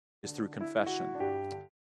 is through confession.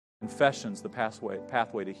 Confession's the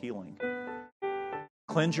pathway to healing.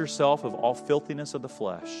 Cleanse yourself of all filthiness of the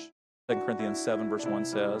flesh. 2 Corinthians 7 verse 1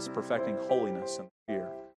 says, perfecting holiness in the fear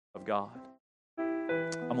of God.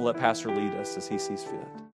 I'm going to let Pastor lead us as he sees fit.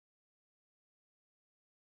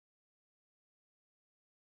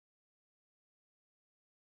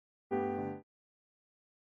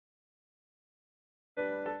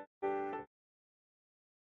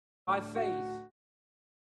 By faith,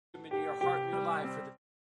 come into your heart and your life for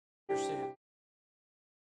your sin.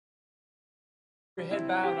 Your head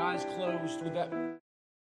bowed, eyes closed, with that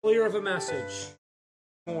clear of a message this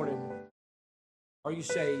morning. Are you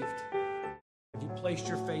saved? Have you placed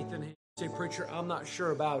your faith in Him? Say, preacher, I'm not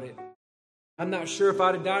sure about it. I'm not sure if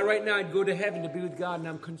I'd die right now, I'd go to heaven to be with God, and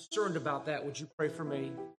I'm concerned about that. Would you pray for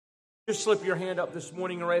me? Just slip your hand up this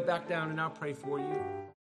morning and right back down, and I'll pray for you.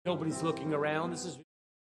 Nobody's looking around.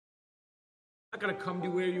 I'm not going to come to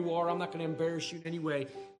where you are. I'm not going to embarrass you in any way.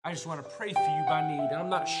 I just want to pray for you by need. I'm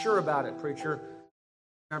not sure about it, preacher.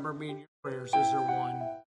 Remember me in your prayers. Is there one?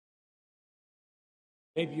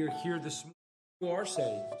 Maybe you're here this morning. You are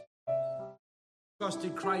saved.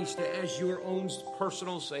 Trusted Christ as your own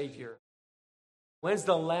personal Savior. When's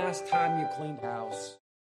the last time you cleaned house?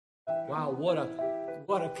 Wow, what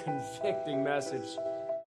a convicting message.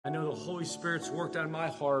 I know the Holy Spirit's worked on my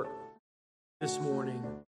heart this morning.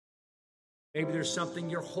 Maybe there's something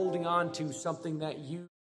you're holding on to, something that you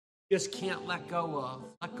just can't let go of.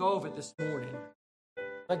 Let go of it this morning.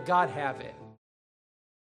 Let God have it.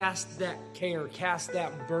 Cast that care, cast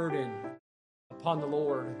that burden upon the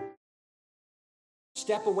Lord.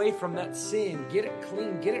 Step away from that sin. Get it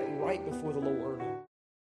clean. Get it right before the Lord.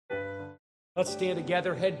 Let's stand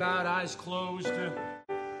together, head bowed, eyes closed.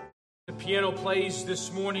 The piano plays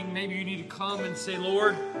this morning. Maybe you need to come and say,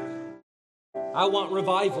 Lord, I want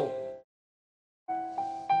revival.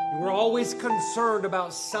 We're always concerned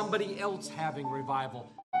about somebody else having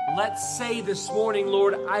revival. Let's say this morning,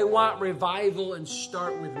 Lord, I want revival, and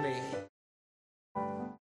start with me.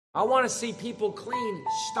 I want to see people clean.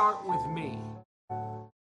 Start with me.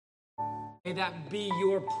 May that be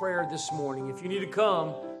your prayer this morning. If you need to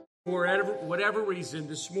come for whatever reason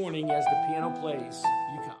this morning as the piano plays,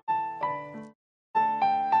 you come.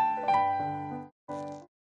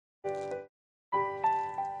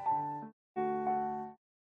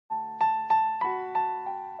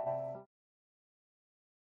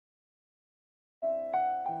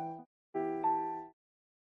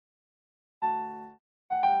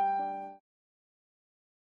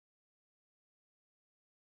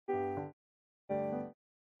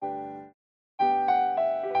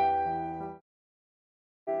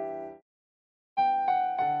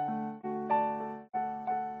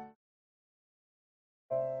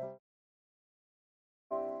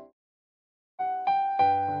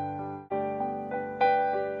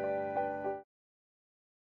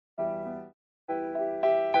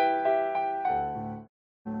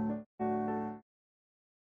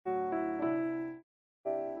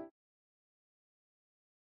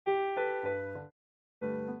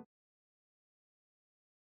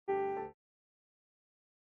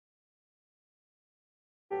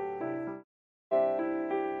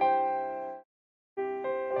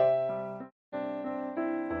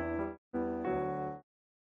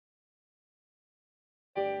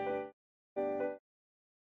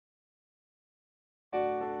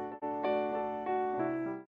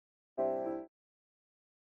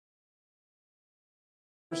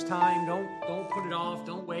 Time. Don't put it off.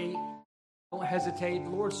 Don't wait. Don't hesitate. The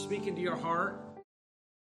Lord's speaking to your heart.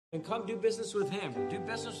 And come do business with Him. Do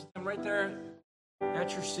business with Him right there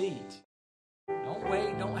at your seat. Don't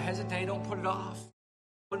wait. Don't hesitate. Don't put it off.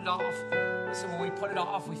 Put it off. Listen, when we put it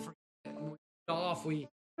off, we forget. When we put it off, we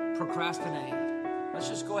procrastinate. Let's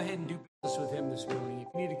just go ahead and do business with Him this morning. If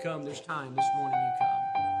you need to come, there's time this morning. You come.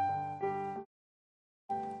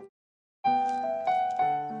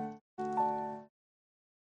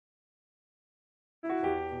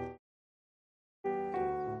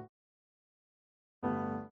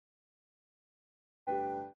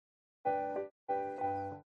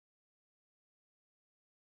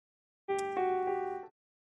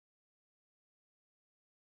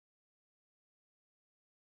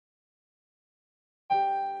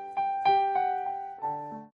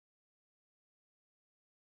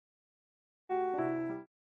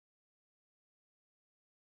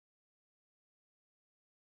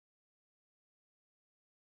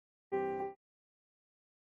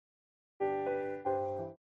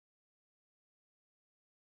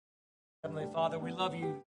 Heavenly Father, we love you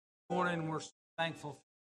this morning. We're so thankful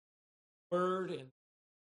for your word and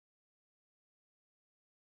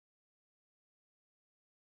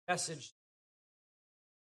message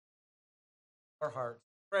to our hearts.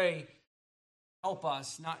 Pray, help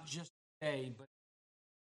us, not just today, but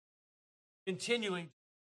continually to keep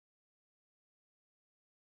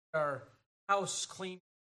our house clean,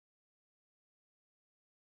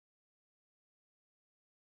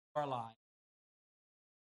 our lives.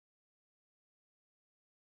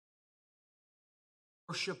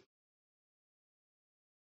 Worship,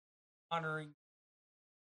 honoring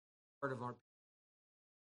part of our.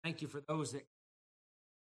 Thank you for those that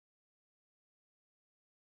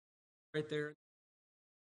right there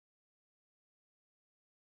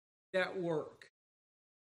that work.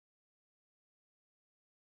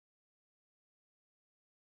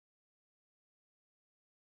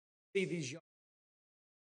 See these young.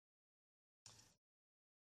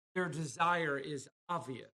 Their desire is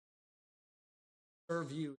obvious.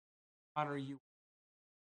 Serve you, honor you.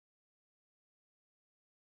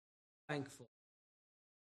 Thankful.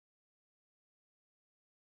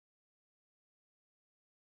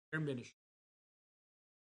 Their ministry.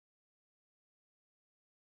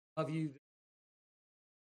 Love you.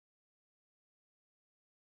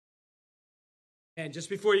 And just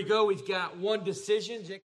before you go, we've got one decision.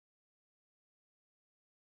 Some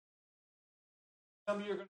of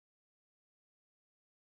you are going to